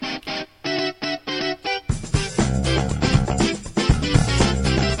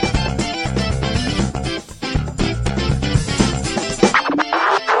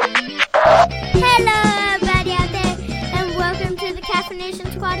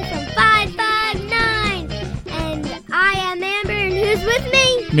Boy from 559. And I am Amber, and who's with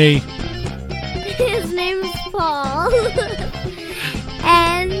me? Me. His name is Paul.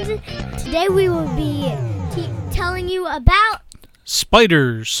 And today we will be telling you about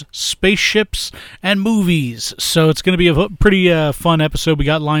spiders, spaceships, and movies. So it's going to be a pretty fun episode we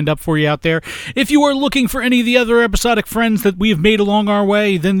got lined up for you out there. If you are looking for any of the other episodic friends that we have made along our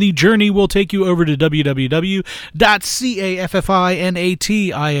way, then the journey will take you over to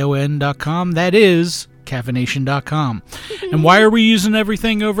www.CaffiNation.com. That is CaffiNation.com. And why are we using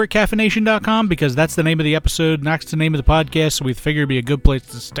everything over at CaffiNation.com? Because that's the name of the episode, next to the name of the podcast, so we figured it'd be a good place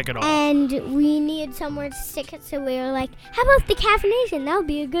to stick it all. And we needed somewhere to stick it, so we were like, how about the CaffiNation? That would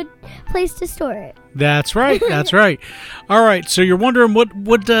be a good place to store it. That's right, that's right. All right, so you're wondering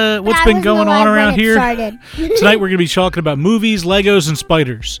what's been going on around here? Tonight we're going to be talking about movies, Legos, and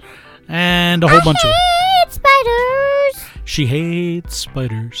spiders. And a whole bunch of... I hate spiders! She hates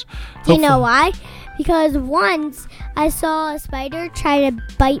spiders. Do you know why? Because once I saw a spider try to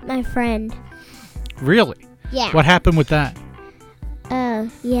bite my friend. Really? Yeah. What happened with that?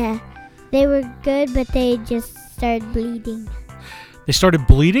 Yeah. They were good, but they just started bleeding. They started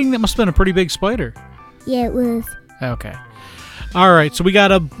bleeding? That must have been a pretty big spider. Yeah, it was. Okay. All right, so we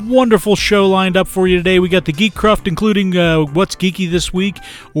got a wonderful show lined up for you today. We got the Geek Cruft, including what's geeky this week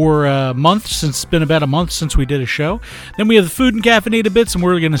or month, since it's been about a month since we did a show. Then we have the food and caffeinated bits, and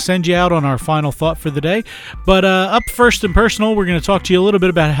we're going to send you out on our final thought for the day. But up first and personal, we're going to talk to you a little bit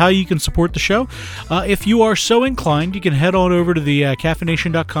about how you can support the show. If you are so inclined, you can head on over to the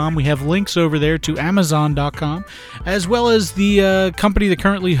CaffiNation.com. We have links over there to Amazon.com, as well as the company that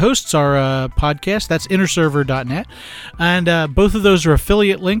currently hosts our podcast. That's InnerServer.net. And both of those are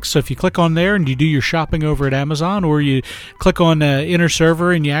affiliate links, so if you click on there and you do your shopping over at Amazon, or you click on Inner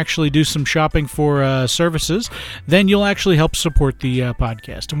Server and you actually do some shopping for services, then you'll actually help support the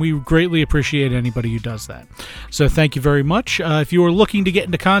podcast, and we greatly appreciate anybody who does that. So thank you very much. If you are looking to get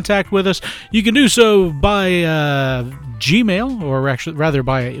into contact with us, you can do so by Gmail, or actually rather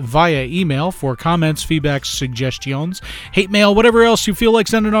via email for comments, feedback, suggestions, hate mail, whatever else you feel like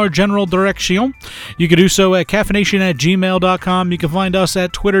sending our general direction. You can do so at CaffiNation@gmail.com. You can find us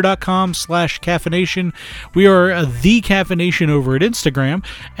at twitter.com/CaffiNation. We are the CaffiNation over at Instagram,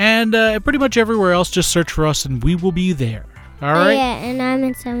 and pretty much everywhere else, just search for us and we will be there. All right? Yeah, and I'm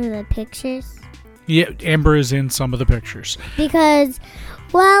in some of the pictures. Yeah, Amber is in some of the pictures. Because,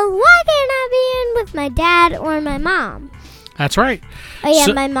 well, why can't I be in with my dad or my mom? That's right. Oh, yeah,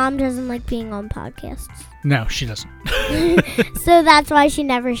 my mom doesn't like being on podcasts. No, she doesn't. So that's why she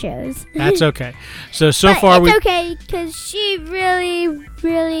never shows. That's okay. So but far it's okay, because she really,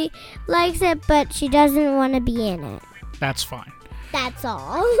 really likes it, but she doesn't want to be in it. That's fine. That's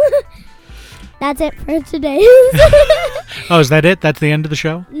all. That's it for today. Oh, is that it? That's the end of the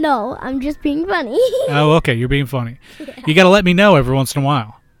show? No, I'm just being funny. Oh, okay. You're being funny. Yeah. You got to let me know every once in a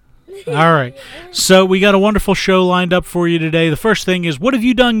while. All right. So we got a wonderful show lined up for you today. The first thing is, what have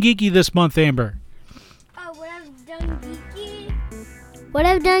you done geeky this month, Amber? What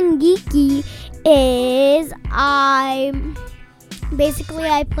I've done geeky is I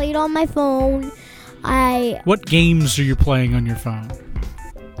played on my phone. What games are you playing on your phone?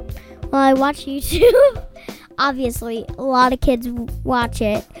 Well, I watch YouTube. Obviously, a lot of kids watch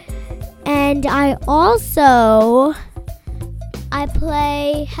it. And I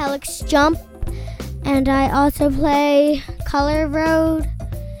play Helix Jump, and I also play Color Road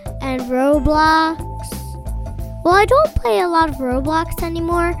and Roblox. Well, I don't play a lot of Roblox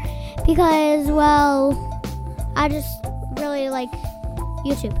anymore because, well, I just really like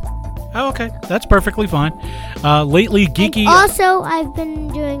YouTube. Oh, okay. That's perfectly fine. Lately, geeky... And also, I've been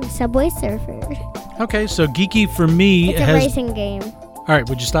doing Subway Surfer. Okay, so geeky for me it's a racing game. All right,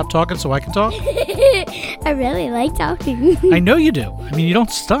 would you stop talking so I can talk? I really like talking. I know you do. I mean, you don't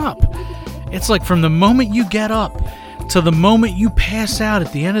stop. It's like from the moment you get up to the moment you pass out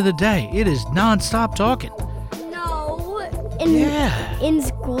at the end of the day, it is nonstop talking. In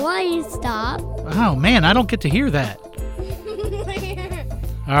school, I stop. Oh, man, I don't get to hear that.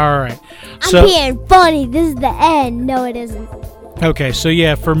 All right. I'm being funny. This is the end. No, it isn't. Okay, so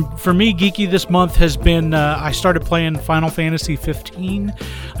yeah, for me, geeky this month has been, I started playing Final Fantasy 15.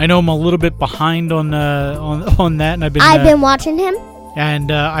 I know I'm a little bit behind on that, and I've been watching him.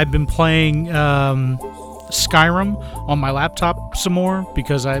 And I've been playing Skyrim on my laptop some more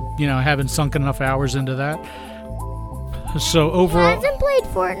because I haven't sunk enough hours into that. So overall, he hasn't played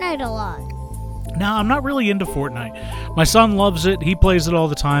Fortnite a lot. No, I'm not really into Fortnite. My son loves it; he plays it all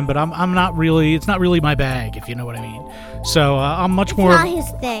the time. But I'm not really. It's not really my bag, if you know what I mean. So I'm much more. It's not his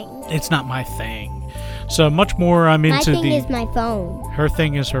thing. It's not my thing. So much more I'm into My thing is my phone. Her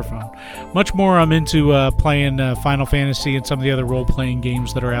thing is her phone. Much more I'm into playing Final Fantasy and some of the other role-playing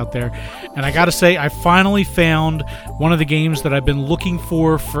games that are out there. And I gotta say, I finally found one of the games that I've been looking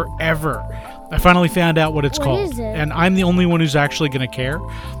for forever. I finally found out what it's called. What is it? And I'm the only one who's actually going to care.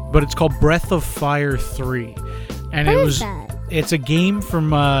 But it's called Breath of Fire 3. And What is that? It's a game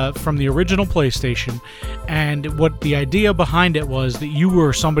from the original PlayStation. And what the idea behind it was that you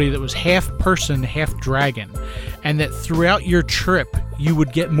were somebody that was half person, half dragon. And that throughout your trip, you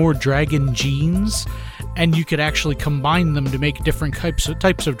would get more dragon genes. And you could actually combine them to make different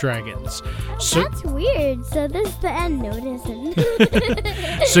types of dragons. So That's weird. So this is the end. No, it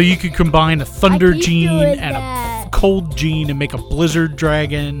isn't. so you could combine a thunder I keep gene doing and that. a cold gene and make a blizzard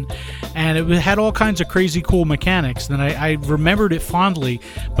dragon. And it had all kinds of crazy cool mechanics. And I remembered it fondly,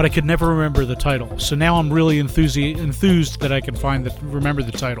 but I could never remember the title. So now I'm really enthused that I can remember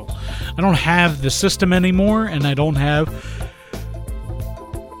the title. I don't have the system anymore, and I don't have...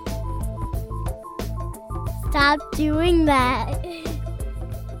 Stop doing that.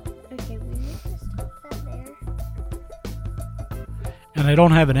 Okay, we need to stop that there. And I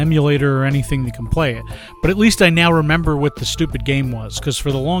don't have an emulator or anything that can play it. But at least I now remember what the stupid game was, because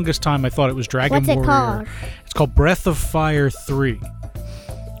for the longest time I thought it was Dragon What's it Warrior. called? It's called Breath of Fire 3.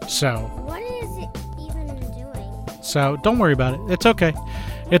 So What is it even doing? So don't worry about it. It's okay.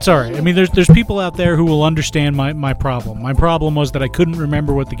 It's all right. I mean, there's people out there who will understand my problem. My problem was that I couldn't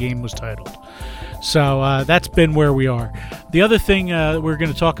remember what the game was titled. So that's been where we are. The other thing we're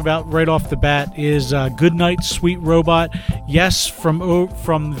going to talk about right off the bat is Good Night, Sweet Robot. Yes, from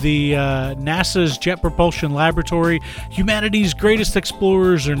the NASA's Jet Propulsion Laboratory, humanity's greatest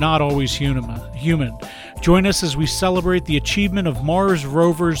explorers are not always human. Join us as we celebrate the achievement of Mars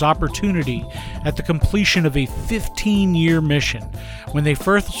rover's Opportunity at the completion of a 15-year mission. When they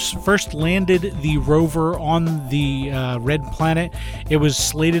first landed the rover on the red planet, it was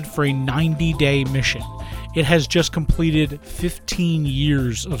slated for a 90-day mission. It has just completed 15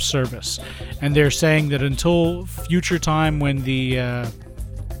 years of service. And they're saying that until future time when the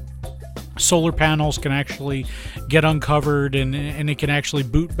solar panels can actually get uncovered and it can actually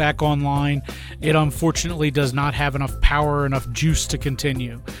boot back online, it unfortunately does not have enough power, enough juice to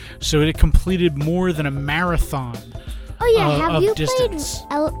continue. So it completed more than a marathon. Oh yeah, have of you distance.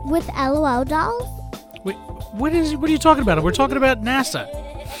 played with LOL dolls? Wait, what are you talking about? We're talking about NASA.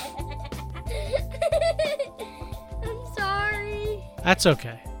 I'm sorry. That's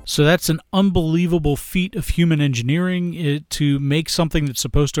okay. So that's an unbelievable feat of human engineering to make something that's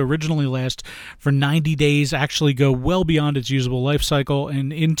supposed to originally last for 90 days actually go well beyond its usable life cycle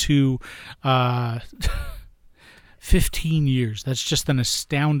and into 15 years. That's just an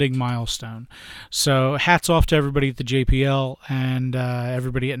astounding milestone. So hats off to everybody at the JPL and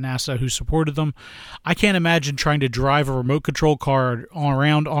everybody at NASA who supported them. I can't imagine trying to drive a remote control car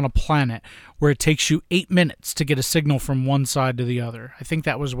around on a planet where it takes you 8 minutes to get a signal from one side to the other. I think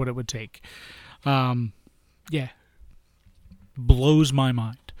that was what it would take. Yeah. Blows my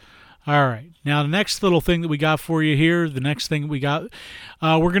mind. All right. Now, the next little thing that we got for you here, we're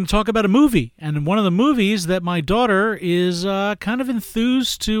going to talk about a movie. And one of the movies that my daughter is kind of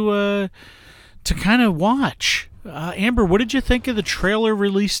enthused to kind of watch. Amber, what did you think of the trailer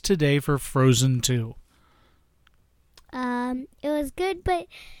released today for Frozen 2? It was good, but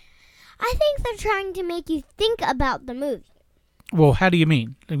I think they're trying to make you think about the movie. Well, how do you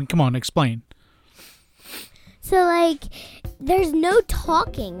mean? I mean, come on, explain. So, like, there's no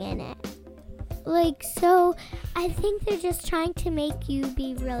talking in it. Like, so I think they're just trying to make you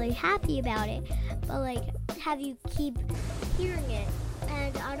be really happy about it, but, like, have you keep hearing it.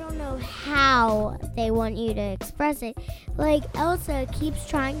 And I don't know how they want you to express it. Like, Elsa keeps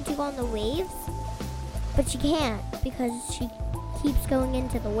trying to go on the waves, but she can't because she keeps going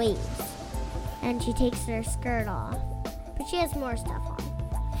into the waves. And she takes her skirt off. But she has more stuff on.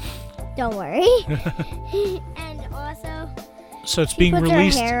 Don't worry. And also, so it's she being puts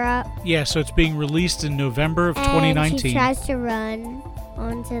released. her hair up. Yeah, so it's being released in November of And 2019. she tries to run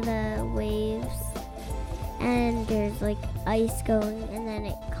onto the waves. And there's like ice going, and then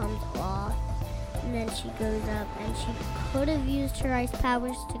it comes off. And then she goes up, and she could have used her ice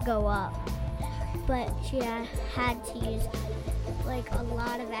powers to go up. But she had to use like a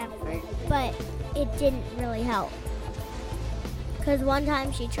lot of effort, but it didn't really help. Because one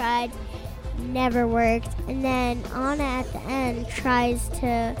time she tried, never worked, and then Anna at the end tries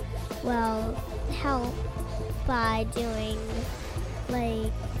to, help by doing,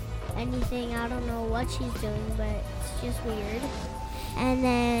 like, anything. I don't know what she's doing, but it's just weird. And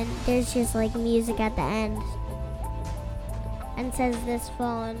then there's just, like, music at the end. and says this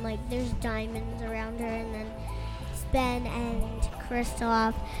phone, like, there's diamonds around her, and then Ben and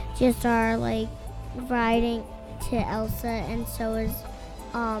Kristoff just are, like, riding to Elsa, and so is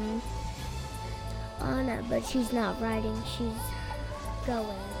Anna, but she's not riding, she's going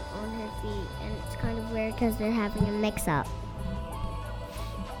on her feet, and it's kind of weird because they're having a mix-up.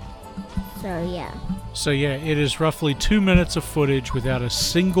 So yeah, it is roughly 2 minutes of footage without a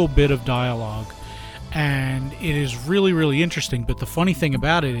single bit of dialogue, and it is really, really interesting. But the funny thing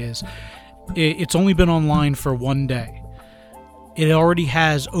about it is, it's only been online for 1 day. It already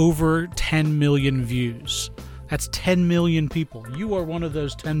has over 10 million views. That's 10 million people. You are one of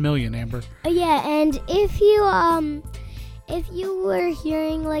those 10 million, Amber. Yeah, and if you were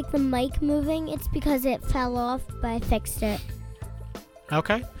hearing, like, the mic moving, it's because it fell off, but I fixed it.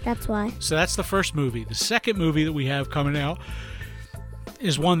 Okay. That's why. So that's the first movie. The second movie that we have coming out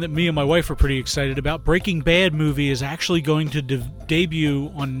is one that me and my wife are pretty excited about. Breaking Bad movie is actually going to debut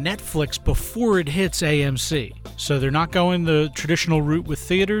on Netflix before it hits AMC. So they're not going the traditional route with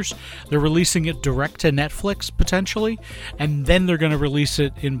theaters. They're releasing it direct to Netflix, potentially, and then they're going to release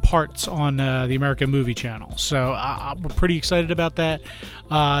it in parts on the American Movie Channel. So we're pretty excited about that.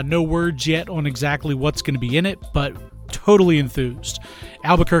 No words yet on exactly what's going to be in it, but totally enthused.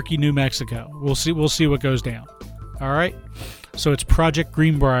 Albuquerque, New Mexico. We'll see what goes down. All right. So it's Project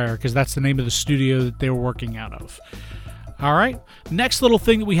Greenbrier, because that's the name of the studio that they were working out of. All right. Next little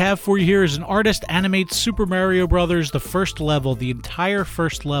thing that we have for you here is an artist animates Super Mario Brothers, the first level, the entire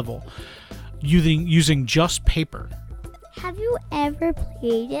first level, using just paper. Have you ever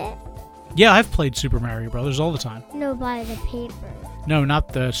played it? Yeah, I've played Super Mario Brothers all the time. No, by the paper. No,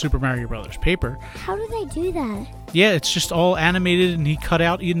 not the Super Mario Brothers paper. How do they do that? Yeah, it's just all animated, and he cut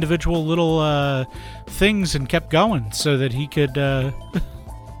out individual little things and kept going so that he could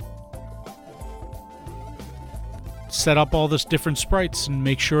set up all this different sprites and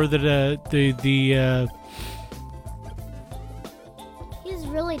make sure that He's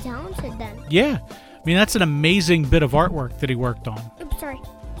really talented then. Yeah. I mean, that's an amazing bit of artwork that he worked on. Oops, sorry.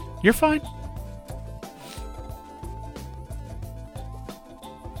 You're fine.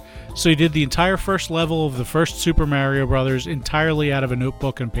 So he did the entire first level of the first Super Mario Brothers entirely out of a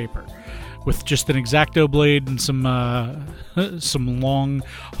notebook and paper, with just an X-Acto blade and some long,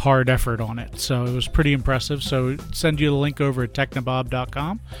 hard effort on it. So it was pretty impressive. So send you the link over at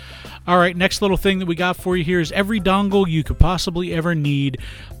technobob.com. All right, next little thing that we got for you here is every dongle you could possibly ever need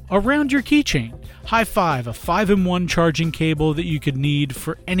around your keychain. High five, a 5-in-1 charging cable that you could need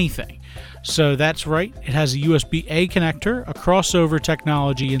for anything. So that's right, it has a USB-A connector, a crossover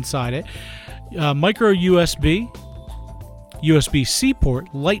technology inside it, micro USB, USB-C port,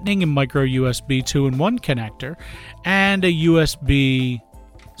 Lightning and micro USB 2-in-1 connector, and a USB-C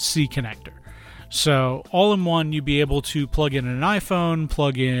connector. So all in one, you'd be able to plug in an iPhone,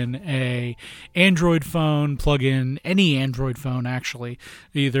 plug in a Android phone, plug in any Android phone actually,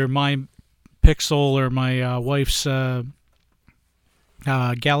 either my Pixel or my wife's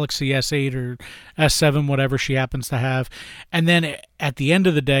Galaxy S8 or S7, whatever she happens to have. And then at the end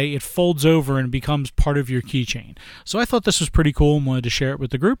of the day, it folds over and becomes part of your keychain. So I thought this was pretty cool and wanted to share it with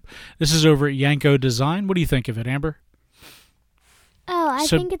the group. This is over at Yanko Design. What do you think of it, Amber? Oh, I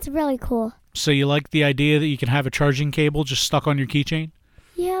think it's really cool. So you like the idea that you can have a charging cable just stuck on your keychain?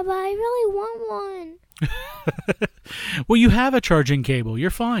 Yeah, but I really want one. Well, you have a charging cable.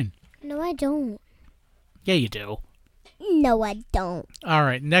 You're fine. No, I don't. Yeah, you do. No, I don't. All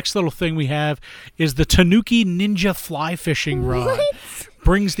right, next little thing we have is the Tanuki Ninja Fly Fishing Rod. What?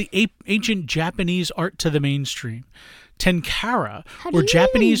 Brings the ancient Japanese art to the mainstream. Tenkara, How do or you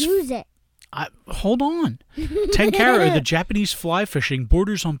Japanese... even use it? Hold on. Tenkara, the Japanese fly fishing,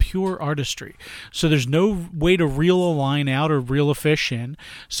 borders on pure artistry. So there's no way to reel a line out or reel a fish in.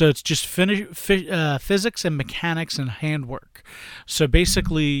 So it's just physics and mechanics and handwork. So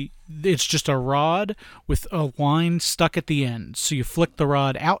basically, it's just a rod with a line stuck at the end. So you flick the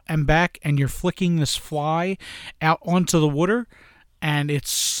rod out and back, and you're flicking this fly out onto the water, and it's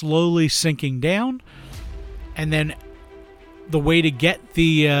slowly sinking down. And then the way to get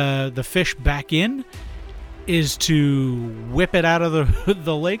the fish back in is to whip it out of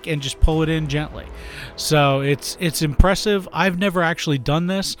the lake and just pull it in gently. So it's impressive. I've never actually done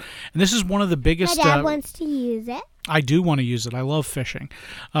this, and this is one of the biggest. My dad wants to use it. I do want to use it. I love fishing.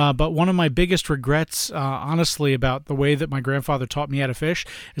 But one of my biggest regrets, honestly, about the way that my grandfather taught me how to fish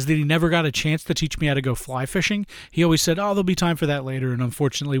is that he never got a chance to teach me how to go fly fishing. He always said, oh, there'll be time for that later. And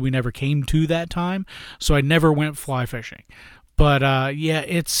unfortunately, we never came to that time. So I never went fly fishing. But, yeah,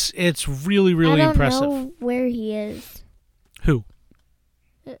 it's really, really impressive. I don't know where he is. Who?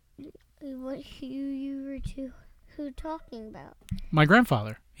 What, who you were to? Who talking about? My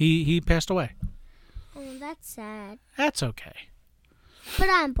grandfather. He passed away. Oh, that's sad. That's okay. But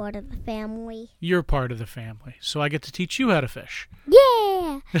I'm part of the family. You're part of the family, so I get to teach you how to fish.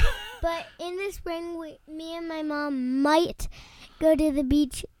 Yeah! But in the spring, me and my mom might go to the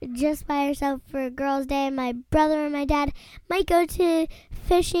beach just by ourselves for Girls' Day, and my brother and my dad might go to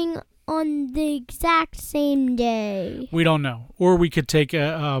fishing on the exact same day. We don't know. Or we could take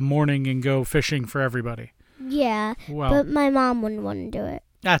a morning and go fishing for everybody. Yeah, Well, but my mom wouldn't want to do it.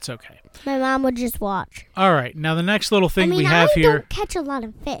 that's okay. My mom would just watch. All right. Now, the next little thing we I have here. don't catch a lot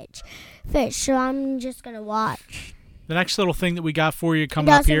of fish, so I'm just going to watch. The next little thing that we got for you coming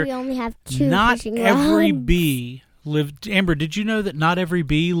And up also, here. we only have 2 Not fishing every rods. bee lived. Amber, did you know that not every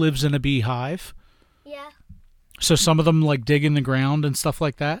bee lives in a beehive? Yeah, So some of them like dig in the ground and stuff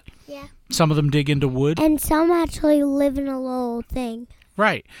like that. yeah. Some of them dig into wood. And some actually live in a little thing.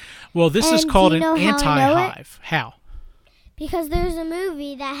 Right. Well, this is And called do an you know how I know anti-hive. How? Because there's a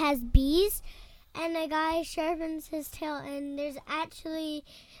movie that has bees, and a guy sharpens his tail, and there's actually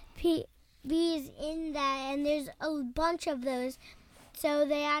bees in that, and there's a bunch of those. So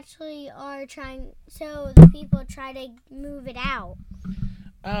they actually are trying, so the people try to move it out.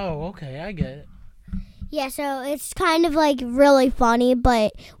 Oh, okay. I get it. Yeah, so it's kind of like really funny,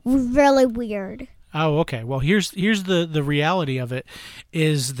 but really weird. Oh, okay. Well, here's the reality of it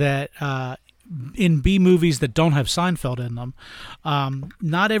is that in bee movies that don't have Seinfeld in them,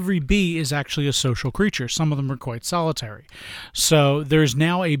 not every bee is actually a social creature. Some of them are quite solitary. So there's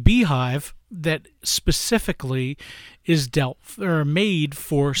now a beehive that specifically is made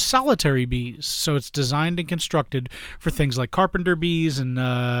for solitary bees. So it's designed and constructed for things like carpenter bees and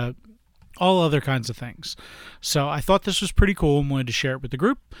all other kinds of things. So I thought this was pretty cool and wanted to share it with the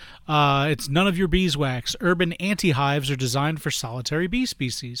group. It's None of Your Beeswax. Urban anti-hives are designed for solitary bee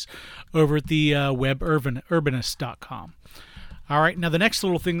species over at the web urbanist.com. All right, now the next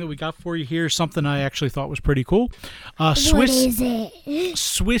little thing that we got for you here is something I actually thought was pretty cool. What is it?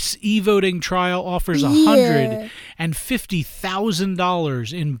 Swiss e-voting trial offers Yeah.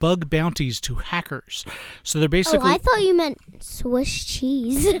 $150,000 in bug bounties to hackers. So they're Oh, basically... I thought you meant Swiss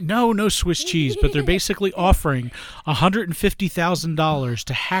cheese. No Swiss cheese, but they're basically offering $150,000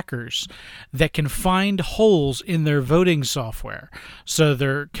 to hackers that can find holes in their voting software. So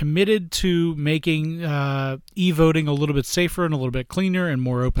they're committed to making e-voting a little bit safer and a little bit cleaner and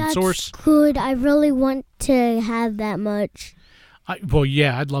more open source. That's good. I really want to have that much. Well,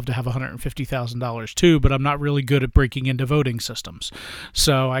 yeah, I'd love to have $150,000 too, but I'm not really good at breaking into voting systems,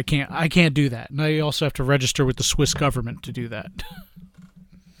 so I can't do that. And I also have to register with the Swiss government to do that.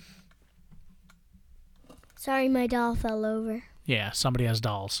 Sorry, my doll fell over. Yeah, somebody has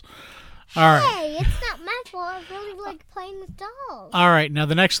dolls. All right. Hey, it's not my fault. I really like playing with dolls. All right, now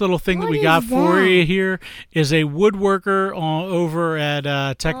the next little thing that What we got is for that? you here is a woodworker over at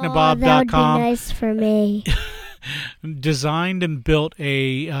technobob.com. Oh, that would be nice for me. Designed and built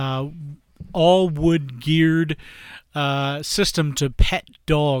a all wood geared system to pet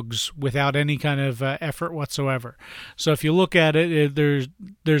dogs without any kind of effort whatsoever. So if you look at it,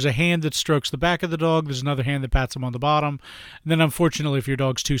 there's a hand that strokes the back of the dog, there's another hand that pats him on the bottom, and then unfortunately if your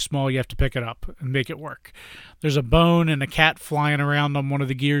dog's too small you have to pick it up and make it work. There's a bone and a cat flying around on one of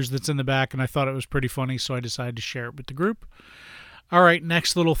the gears that's in the back, and I thought it was pretty funny, so I decided to share it with the group. All right,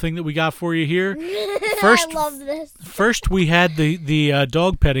 next little thing that we got for you here. I love this. First, we had the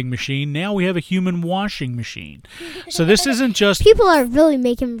dog petting machine. Now we have a human washing machine. So this isn't just People are really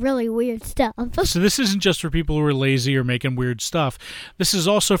making really weird stuff. so this isn't just for people who are lazy or making weird stuff. This is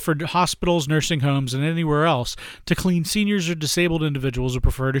also for hospitals, nursing homes, and anywhere else to clean seniors or disabled individuals who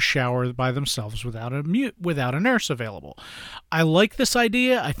prefer to shower by themselves without a nurse available. I like this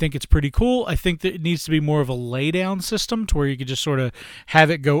idea. I think it's pretty cool. I think that it needs to be more of a lay down system to where you could just sort of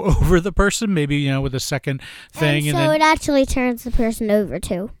have it go over the person, maybe with a second thing, And so and then it actually turns the person over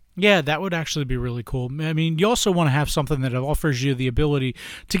too. yeah, that would actually be really cool. I mean, you also want to have something that offers you the ability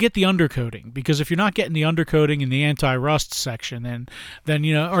to get the undercoating, because if you're not getting the undercoating in the anti-rust section, then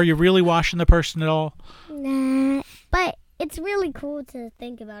are you really washing the person at all? Nah, but it's really cool to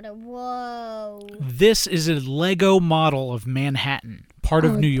think about it. Whoa. This is a Lego model of Manhattan, part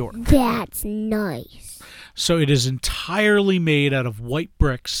of New York. That's nice. So it is entirely made out of white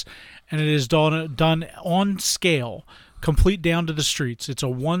bricks, and it is done on scale, complete down to the streets. It's a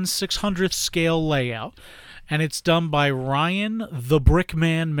 1/600th scale layout, and it's done by Ryan the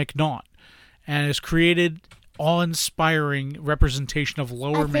Brickman McNaught, and is created awe-inspiring representation of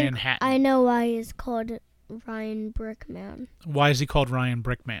Lower Manhattan. I know why he's called Ryan Brickman. Why is he called Ryan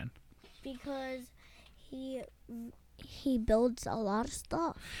Brickman? Because he builds a lot of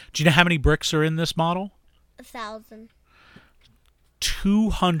stuff. Do you know how many bricks are in this model? 1,000.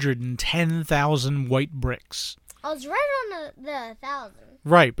 210,000 white bricks. I was right on the 1,000.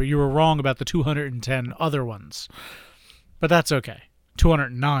 Right, but you were wrong about the 210 other ones. But that's okay.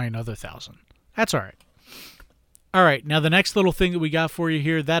 209 other thousand. That's all right. All right, now the next little thing that we got for you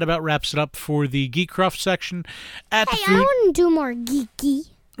here, that about wraps it up for the Geekcraft section. I want to do more geeky.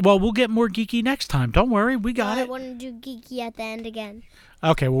 Well, we'll get more geeky next time. Don't worry, we got it. I want to do geeky at the end again.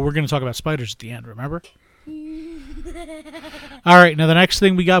 Okay, well, we're going to talk about spiders at the end, remember? All right, now the next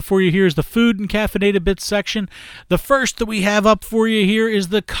thing we got for you here is the food and caffeinated bits section. The first that we have up for you here is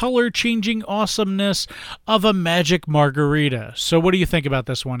the color-changing awesomeness of a magic margarita. So what do you think about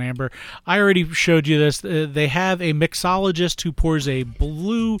this one, Amber? I already showed you this. They have a mixologist who pours a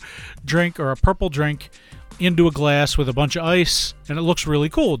blue drink or a purple drink into a glass with a bunch of ice, and it looks really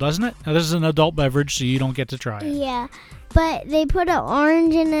cool, doesn't it? Now, this is an adult beverage, so you don't get to try it. Yeah. But they put an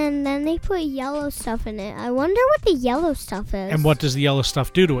orange in it, and then they put yellow stuff in it. I wonder what the yellow stuff is. And what does the yellow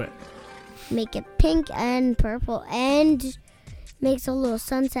stuff do to it? Make it pink and purple, and makes a little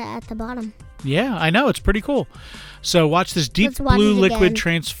sunset at the bottom. Yeah, I know. It's pretty cool. So watch this deep blue liquid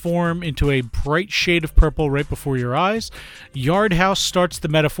transform into a bright shade of purple right before your eyes. Yard House starts the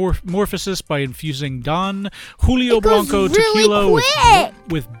metamorphosis by infusing Don Julio Blanco tequila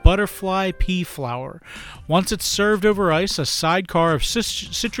with butterfly pea flower. Once it's served over ice, a sidecar of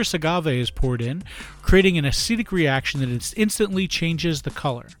citrus agave is poured in, creating an acidic reaction that instantly changes the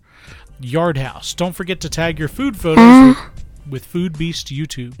color. Yard House. Don't forget to tag your food photos with Food Beast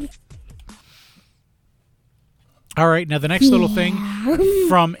YouTube. All right, now the next little thing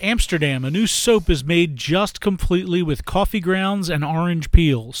from Amsterdam. A new soap is made just completely with coffee grounds and orange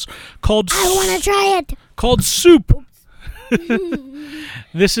peels. I want to try it. Called Soup.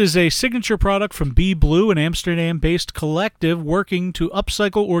 This is a signature product from Be Blue, an Amsterdam-based collective working to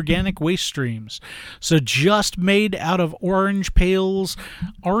upcycle organic waste streams. So just made out of orange peels,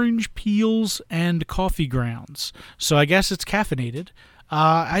 and coffee grounds. So I guess it's caffeinated.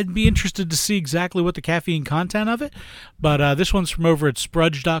 I'd be interested to see exactly what the caffeine content of it, but this one's from over at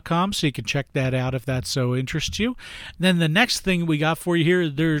sprudge.com, so you can check that out if that so interests you. Then the next thing we got for you here,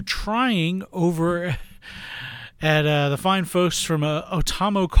 they're trying over at the fine folks from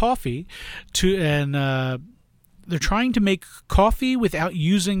Otamo Coffee they're trying to make coffee without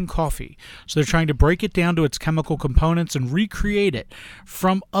using coffee. So they're trying to break it down to its chemical components and recreate it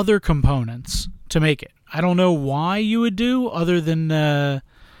from other components to make it. I don't know why you would do other than to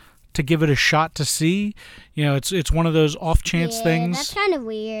give it a shot to see. You know, it's one of those off chance things. That's kind of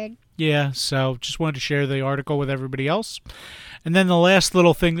weird. Yeah, so just wanted to share the article with everybody else. And then the last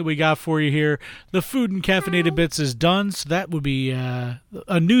little thing that we got for you here, the food and caffeinated bits is done. So that would be a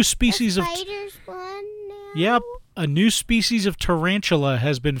new species of spiders one now? Yep, a new species of tarantula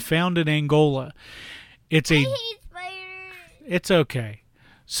has been found in Angola. I hate spiders. It's okay.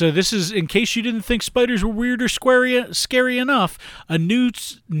 So this is, in case you didn't think spiders were weird or scary enough, a new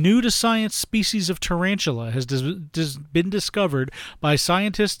to science species of tarantula has been discovered by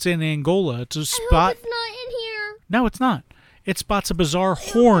scientists in Angola to spot. I hope it's not in here. No, it's not. It spots a bizarre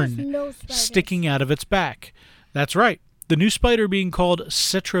horn sticking out of its back. That's right. The new spider, being called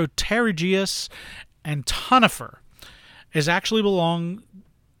Cetrotaragius antonifer, is actually belong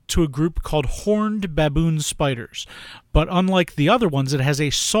to a group called horned baboon spiders. But unlike the other ones, it has a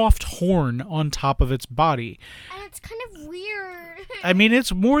soft horn on top of its body. And it's kind of weird. I mean,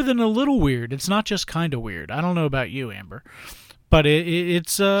 it's more than a little weird. It's not just kind of weird. I don't know about you, Amber. But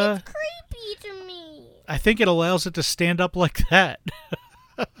it's creepy to me. I think it allows it to stand up like that.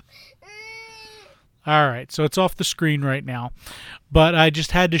 All right, so it's off the screen right now. But I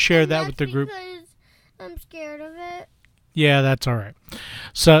just had to share that with the group. Because I'm scared of it. Yeah, that's all right.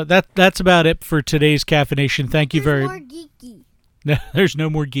 So that's about it for today's CaffiNation. Thank you very much. There's more geeky. There's no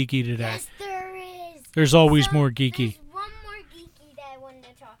more geeky today. Yes, there is. There's always more geeky. There's one more geeky that I wanted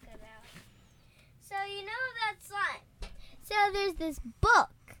to talk about. So, you know that slime. So, there's this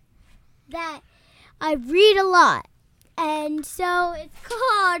book that I read a lot. And so, it's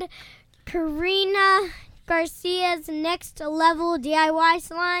called Karina Garcia's Next Level DIY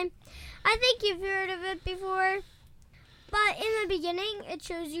Slime. I think you've heard of it before. But in the beginning, it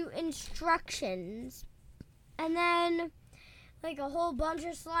shows you instructions. And then, like a whole bunch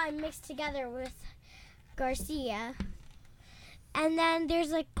of slime mixed together with Garcia. And then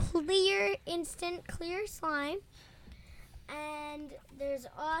there's like instant clear slime. And there's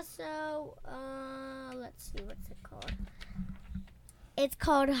also, let's see, what's it called? It's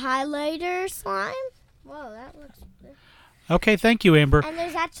called highlighter slime. Whoa, that looks good. Okay, thank you, Amber. And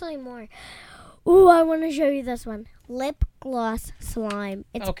there's actually more. Ooh, I want to show you this one. Lip gloss slime.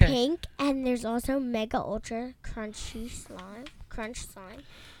 It's Okay. pink, and there's also mega ultra crunchy slime. Crunch slime.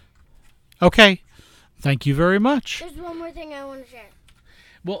 Okay. Thank you very much. There's one more thing I want to share.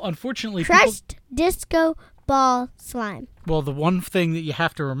 Well, unfortunately, Crushed disco ball slime. well, the one thing that you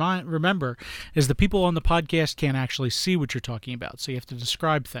have to remember is the people on the podcast can't actually see what you're talking about, so you have to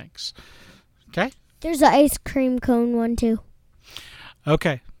describe things. Okay? There's an ice cream cone one, too.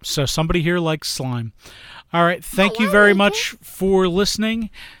 Okay. So somebody here likes slime. All right. Thank you very much for listening.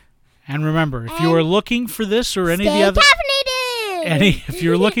 And remember, if you are looking for this or any of the other... if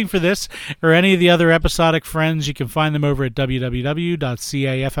you're looking for this or any of the other episodic friends, you can find them over at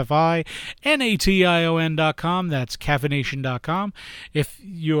www.CaffiNation.com. That's CaffiNation.com. If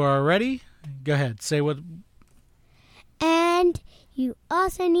you are ready, go ahead. Say what. And you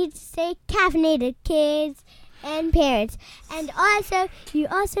also need to stay caffeinated, kids and parents. And also, you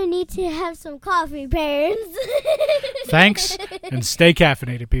also need to have some coffee, parents. Thanks, and stay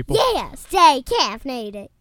caffeinated, people. Yeah, stay caffeinated.